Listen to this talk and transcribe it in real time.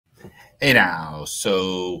Hey now,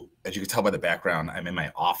 so as you can tell by the background, I'm in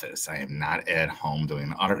my office. I am not at home doing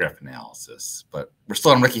an autograph analysis, but we're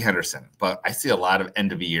still on Ricky Henderson. But I see a lot of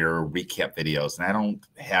end of year recap videos, and I don't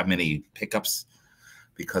have many pickups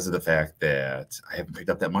because of the fact that I haven't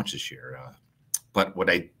picked up that much this year. But what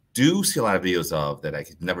I do see a lot of videos of that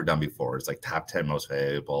I've never done before is like top 10 most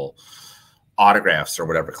valuable autographs or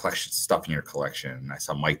whatever collection stuff in your collection. I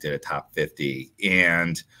saw Mike did a top 50,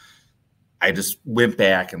 and I just went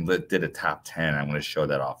back and did a top 10. I'm going to show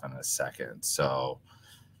that off in a second. So,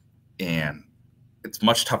 and it's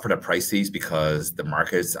much tougher to price these because the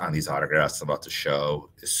markets on these autographs I'm about to show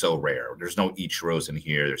is so rare. There's no Ichiros in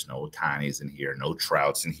here. There's no Otanis in here, no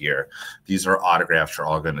Trouts in here. These are autographs you're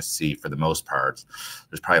all going to see for the most part.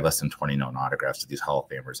 There's probably less than 20 known autographs of these Hall of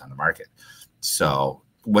Famers on the market. So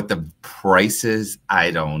what the price is, I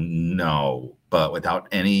don't know. But without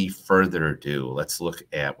any further ado, let's look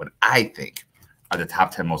at what I think are the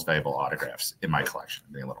top 10 most valuable autographs in my collection.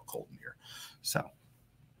 I'm getting a little cold in here. So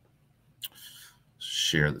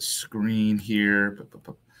share the screen here.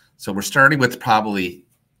 So we're starting with definitely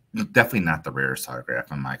not the rarest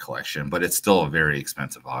autograph in my collection, but it's still a very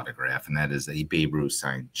expensive autograph, and that is a Babe Ruth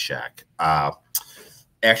signed check.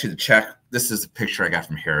 Actually, the check, this is a picture I got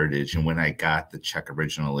from Heritage, and when I got the check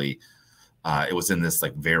originally, it was in this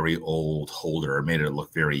like very old holder. It made it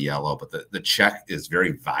look very yellow, but the check is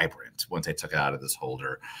very vibrant once I took it out of this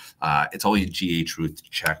holder. It's only a G.H. Ruth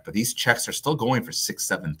check, but these checks are still going for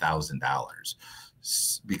 $6,000,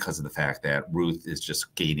 $7,000 because of the fact that Ruth is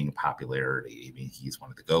just gaining popularity. I mean, he's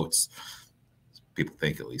one of the GOATs, people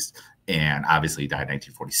think at least. And obviously he died in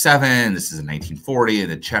 1947. This is in 1940.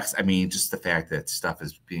 And the checks, I mean, just the fact that stuff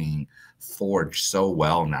is being forged so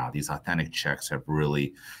well now, these authentic checks have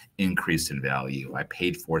really increased in value. I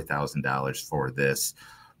paid $4,000 for this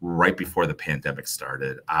right before the pandemic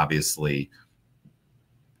started. Obviously,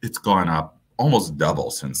 it's gone up almost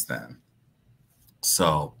double since then.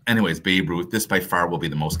 So anyways, Babe Ruth, this by far will be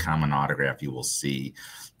the most common autograph you will see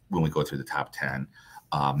when we go through the top 10.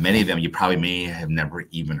 Many of them you probably may have never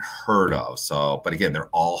even heard of. So, but again, they're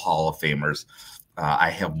all Hall of Famers.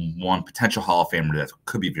 I have one potential Hall of Famer that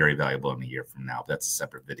could be very valuable in a year from now. But that's a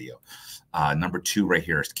separate video. Number 2 right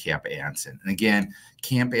here is Camp Anson. And again,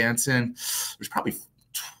 Camp Anson, there's probably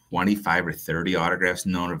 25 or 30 autographs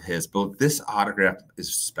known of his, but this autograph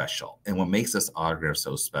is special. And what makes this autograph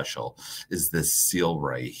so special is this seal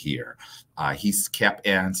right here. Camp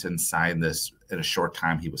Anson signed this in a short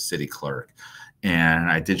time. He was city clerk.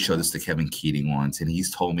 And I did show this to Kevin Keating once, and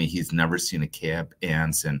he's told me he's never seen a Camp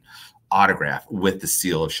Anson autograph with the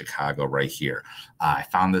seal of Chicago right here. I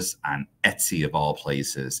found this on Etsy of all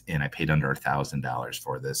places, and I paid under $1,000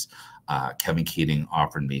 for this. Kevin Keating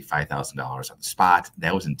offered me $5,000 on the spot.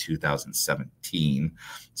 That was in 2017.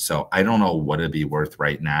 So I don't know what it'd be worth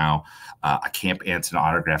right now. A Camp Anson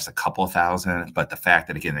autograph's a couple thousand, but the fact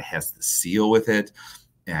that, again, it has the seal with it,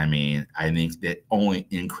 I mean, I think that only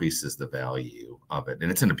increases the value of it.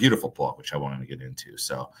 And it's in a beautiful book, which I wanted to get into.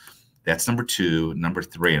 So that's number 2. Number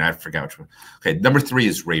 3, and I forgot which one. Okay, number 3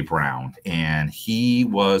 is Ray Brown, and he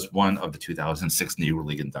was one of the 2006 Negro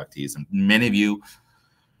League inductees. And many of you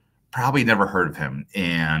probably never heard of him.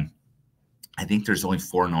 And I think there's only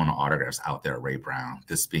 4 known autographs out there, Ray Brown,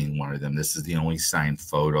 this being one of them. This is the only signed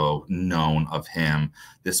photo known of him.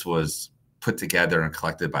 This was put together and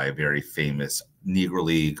collected by a very famous Negro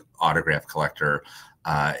League autograph collector.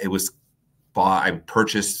 It was I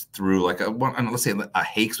purchased through like let's say a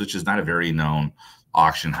Hakes, which is not a very known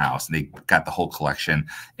auction house, and they got the whole collection.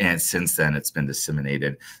 And since then, it's been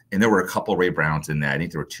disseminated. And there were a couple Ray Browns in there. I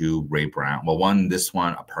think there were 2 Ray Brown. Well, this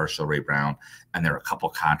one, a partial Ray Brown, and there are a couple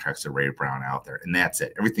contracts of Ray Brown out there, and that's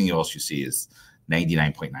it. Everything else you see is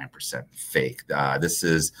 99.9% fake. This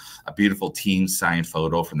is a beautiful team signed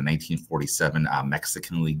photo from the 1947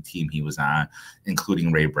 Mexican League team he was on,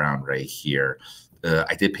 including Ray Brown right here.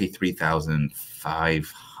 I did pay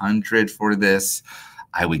 $3,500 for this.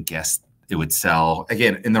 I would guess it would sell,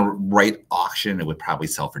 again, in the right auction, it would probably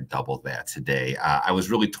sell for double that today. I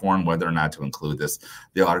was really torn whether or not to include this.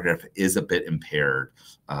 The autograph is a bit impaired,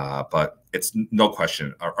 but it's no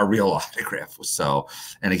question a real autograph. So,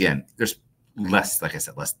 and again, there's less, like I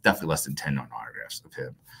said, definitely less than 10 known autographs of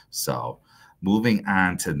him. So moving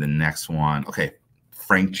on to the next one. Okay,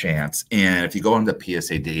 Frank Chance. And if you go into the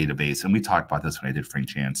PSA database, and we talked about this when I did Frank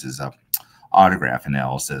Chance's autograph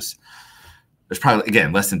analysis, there's probably,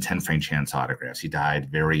 again, less than 10 Frank Chance autographs. He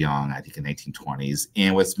died very young, I think in 1920s.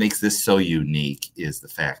 And what makes this so unique is the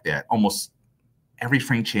fact that almost every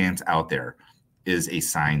Frank Chance out there is a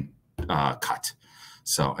signed cut.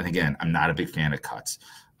 So, and again, I'm not a big fan of cuts.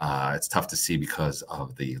 It's tough to see because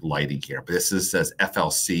of the lighting here. But says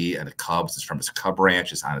FLC and the Cubs. It's from his Cub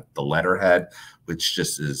Ranch. It's on the letterhead, which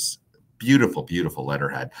just is beautiful, beautiful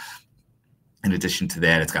letterhead. In addition to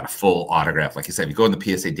that, it's got a full autograph. Like I said, if you go in the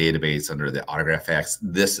PSA database under the autograph facts,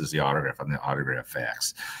 this is the autograph on the autograph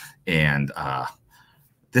facts. And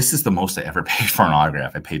this is the most I ever paid for an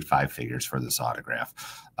autograph. I paid 5 figures for this autograph.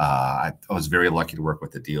 I was very lucky to work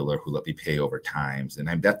with a dealer who let me pay over times. And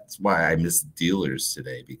that's why I miss dealers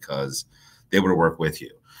today, because they would work with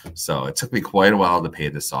you. So it took me quite a while to pay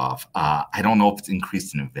this off. I don't know if it's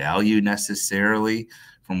increased in value necessarily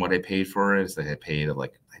from what I paid for it. It's like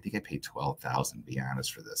I think I paid $12,000 to be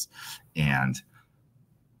honest for this. And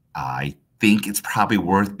I think it's probably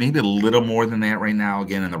worth maybe a little more than that right now,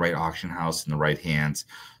 again, in the right auction house, in the right hands,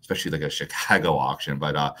 especially like a Chicago auction.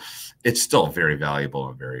 But it's still very valuable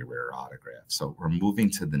and very rare autograph. So we're moving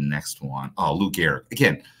to the next one. Oh, Lou Gehrig.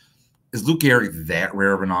 Again, is Lou Gehrig that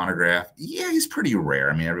rare of an autograph? Yeah, he's pretty rare.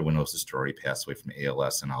 I mean, everyone knows the story. He passed away from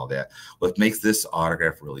ALS and all that. What makes this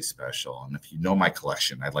autograph really special, and if you know my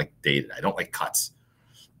collection, I like dated. I don't like cuts.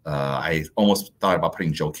 I almost thought about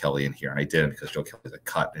putting Joe Kelly in here, and I didn't because Joe Kelly's a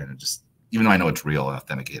cut, and it just, even though I know it's real and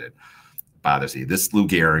authenticated, bothers me. This Lou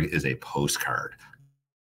Gehrig is a postcard,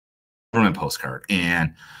 government postcard,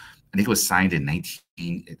 and I think it was signed in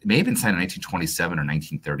it may have been signed in 1927 or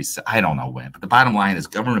 1937. I don't know when, but the bottom line is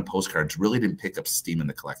government postcards really didn't pick up steam in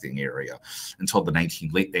the collecting area until the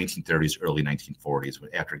late 1930s, early 1940s,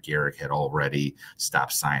 after Gehrig had already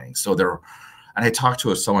stopped signing. So and I talked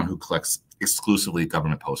to someone who collects exclusively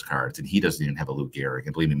government postcards, and he doesn't even have a Lou Gehrig.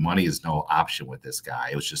 And believe me, money is no option with this guy.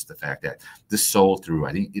 It was just the fact that this sold through,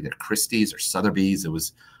 I think, either Christie's or Sotheby's. It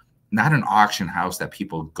was not an auction house that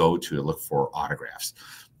people go to look for autographs.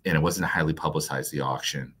 And it wasn't a highly publicized, the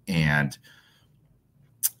auction. And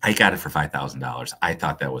I got it for $5,000. I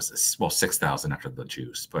thought that was, $6,000 after the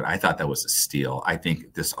juice, but I thought that was a steal. I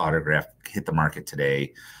think this autograph hit the market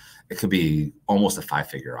today. It could be almost a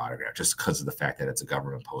 5-figure autograph just because of the fact that it's a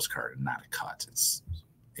government postcard and not a cut.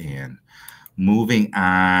 And moving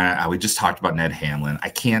on, we just talked about Ned Hanlon. I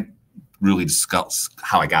can't really discuss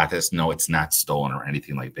how I got this. No, it's not stolen or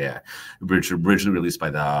anything like that. It was originally released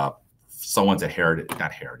by someone's not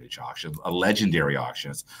Heritage Auctions, a Legendary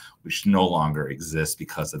Auctions, which no longer exists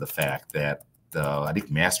because of the fact that I think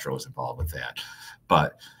Mastro is involved with that.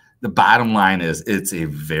 But the bottom line is it's a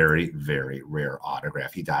very, very rare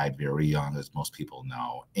autograph. He died very young, as most people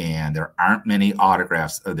know, and there aren't many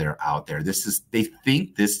autographs out there. They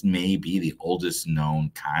think this may be the oldest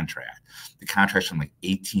known contract. The contract's from like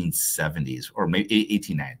 1870s or maybe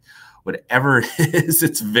 1890. Whatever it is,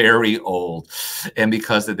 it's very old. And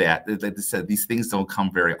because of that, like I said, these things don't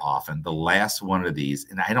come very often. The last one of these,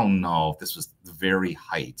 and I don't know if this was the very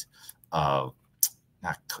height of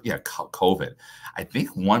COVID. I think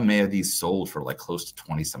one may have these sold for like close to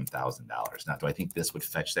 $20-some thousand. Now, do I think this would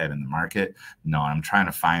fetch that in the market? No, I'm trying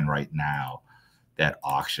to find right now that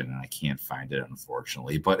auction, and I can't find it,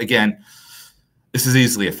 unfortunately. But again, this is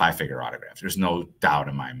easily a 5-figure autograph. There's no doubt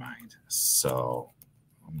in my mind. So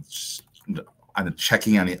I'm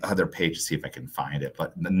checking on the other page to see if I can find it,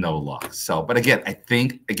 but no luck. So, but again, I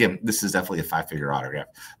think, this is definitely a 5-figure autograph.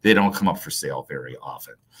 They don't come up for sale very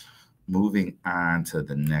often. Moving on to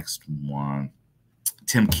the next one,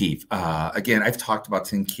 Tim Keefe. Again, I've talked about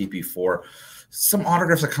Tim Keefe before. Some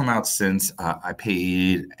autographs have come out since. I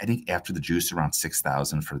paid, I think after the juice, around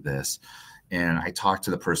 $6,000 for this. And I talked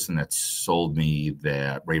to the person that sold me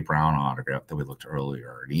that Ray Brown autograph that we looked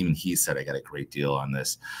earlier. And even he said I got a great deal on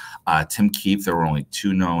this. Tim Keefe, there were only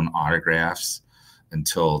 2 known autographs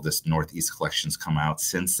until this Northeast collections come out.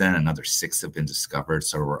 Since then, another 6 have been discovered.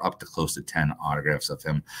 So we're up to close to 10 autographs of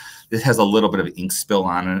him. This has a little bit of ink spill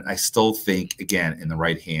on it. I still think, again, in the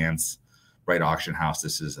right hands, right auction house,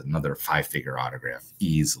 this is another 5-figure autograph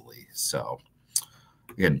easily. So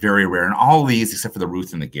again, very rare. And all these, except for the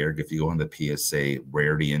Ruth and the Gehrig, if you go on the PSA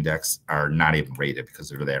rarity index, are not even rated because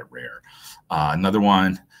they're that rare. Another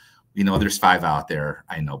one, there's 5 out there.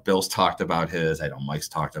 I know Bill's talked about his. I know Mike's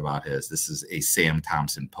talked about his. This is a Sam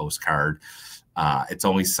Thompson postcard. It's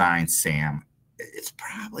only signed Sam. It's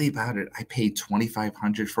probably about it. I paid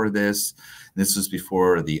 $2,500 for this. This was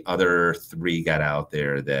before the other 3 got out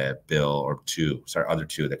there that other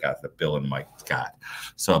two that Bill and Mike got.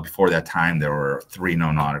 So before that time, there were 3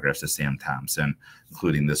 known autographs of Sam Thompson,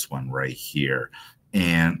 including this one right here.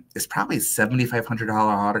 And it's probably a $7,500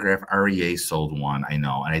 autograph. REA sold one, I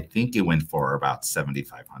know, and I think it went for about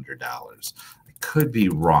 $7,500. I could be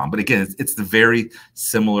wrong, but again, it's the very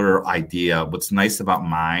similar idea. What's nice about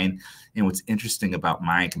mine and what's interesting about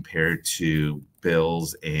mine compared to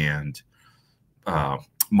Bill's and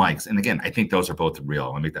Mike's, and again, I think those are both real.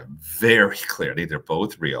 I'll make that very clear. I think they're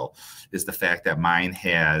both real. Is the fact that mine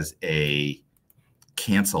has a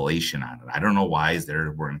cancellation on it. I don't know why is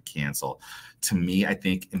there we're going to cancel. To me, I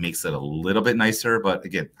think it makes it a little bit nicer, but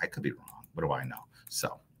again, I could be wrong. What do I know?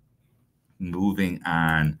 So moving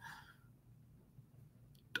on.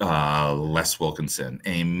 Les Wilkinson.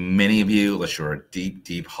 And many of you, unless you're a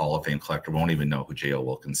deep Hall of Fame collector, won't even know who J.L.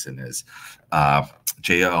 Wilkinson is.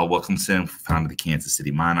 J.L. Wilkinson founded the Kansas City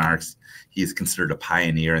Monarchs. He is considered a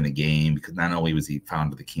pioneer in the game because not only was he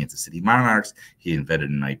founded the Kansas City Monarchs, he invented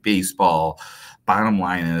night baseball. Bottom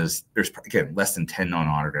line is there's, again, less than 10 known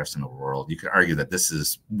autographs in the world. You could argue that this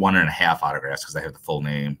is 1.5 autographs because I have the full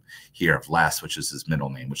name here of Les, which is his middle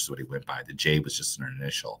name, which is what he went by. The J was just an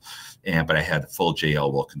initial. But I had the full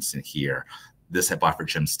J.L. Wilkinson here. This I bought for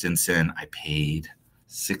Jim Stinson. I paid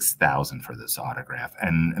 $6,000 for this autograph.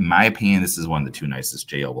 And in my opinion, this is one of the 2 nicest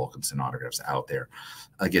J.L. Wilkinson autographs out there.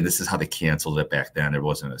 Again, this is how they canceled it back then. There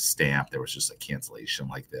wasn't a stamp. There was just a cancellation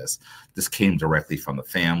like this. This came directly from the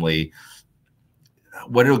family.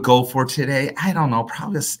 What it'll go for today, I don't know.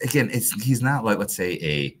 Probably, again, he's not like, let's say,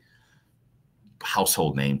 a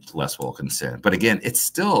household name, Les Wilkinson. But again, it's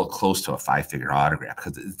still close to a 5-figure autograph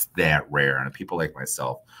because it's that rare. And people like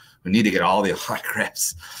myself who need to get all the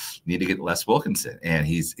autographs need to get Les Wilkinson. And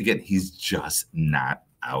he's just not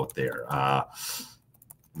out there.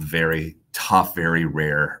 Very tough, very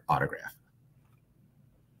rare autograph.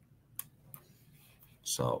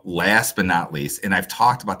 So last but not least, and I've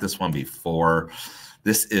talked about this one before,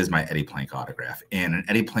 this is my Eddie Plank autograph. And an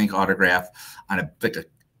Eddie Plank autograph on a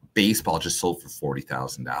baseball just sold for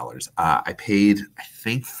 $40,000. I paid, I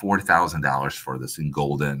think, $4,000 for this in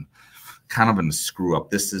golden, kind of in a screw up.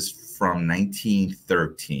 This is from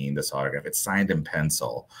 1913, this autograph. It's signed in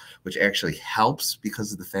pencil, which actually helps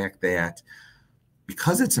because of the fact that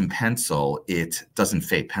because it's in pencil, it doesn't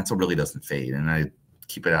fade. Pencil really doesn't fade. And I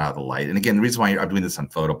keep it out of the light. And again, the reason why I'm doing this on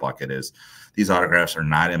PhotoBucket is these autographs are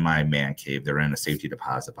not in my man cave. They're in a safety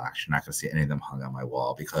deposit box. You're not going to see any of them hung on my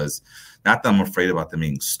wall because not that I'm afraid about them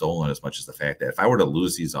being stolen as much as the fact that if I were to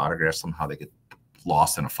lose these autographs, somehow they get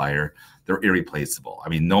lost in a fire, they're irreplaceable. I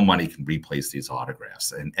mean, no money can replace these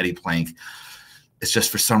autographs. And Eddie Plank, it's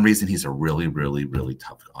just for some reason, he's a really, really, really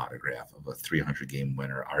tough autograph of a 300-game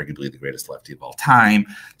winner, arguably the greatest lefty of all time.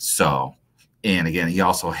 So, and again, you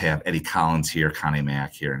also have Eddie Collins here, Connie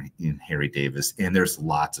Mack here, and Harry Davis. And there's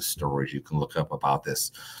lots of stories you can look up about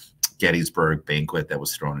this Gettysburg banquet that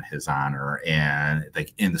was thrown in his honor. And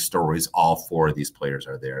like in the stories, all 4 of these players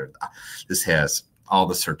are there. This has all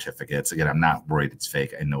the certificates. Again, I'm not worried it's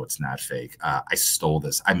fake. I know it's not fake. I stole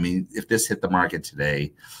this. I mean, if this hit the market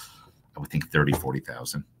today, I would think 30,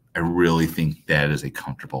 40,000. I really think that is a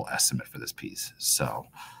comfortable estimate for this piece. So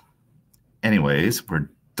anyways,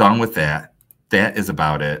 we're done with that. That is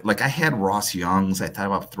about it. Like I had Ross Young's. I thought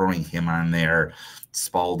about throwing him on there,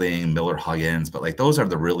 Spalding, Miller Huggins, but like those are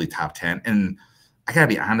the really top 10. And I got to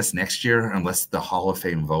be honest, next year, unless the Hall of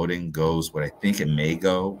Fame voting goes what I think it may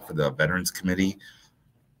go for the Veterans Committee,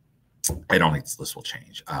 I don't think this list will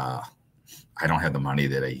change. I don't have the money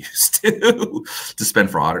that I used to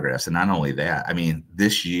spend for autographs. And not only that, I mean,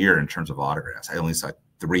 this year in terms of autographs, I only saw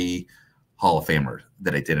 3 Hall of Famers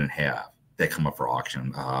that I didn't have that come up for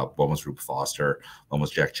auction. One was Rube Foster, one was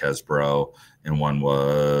Jack Chesbro, and one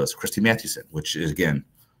was Christy Mathewson, which is, again,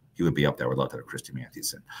 he would be up there. I would love to have Christy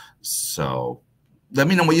Mathewson. So let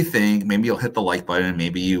me know what you think. Maybe you'll hit the like button.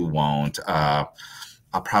 Maybe you won't.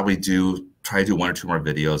 I'll probably try to do 1 or 2 more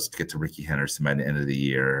videos to get to Rickey Henderson by the end of the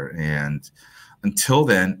year. And until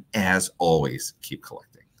then, as always, keep collecting.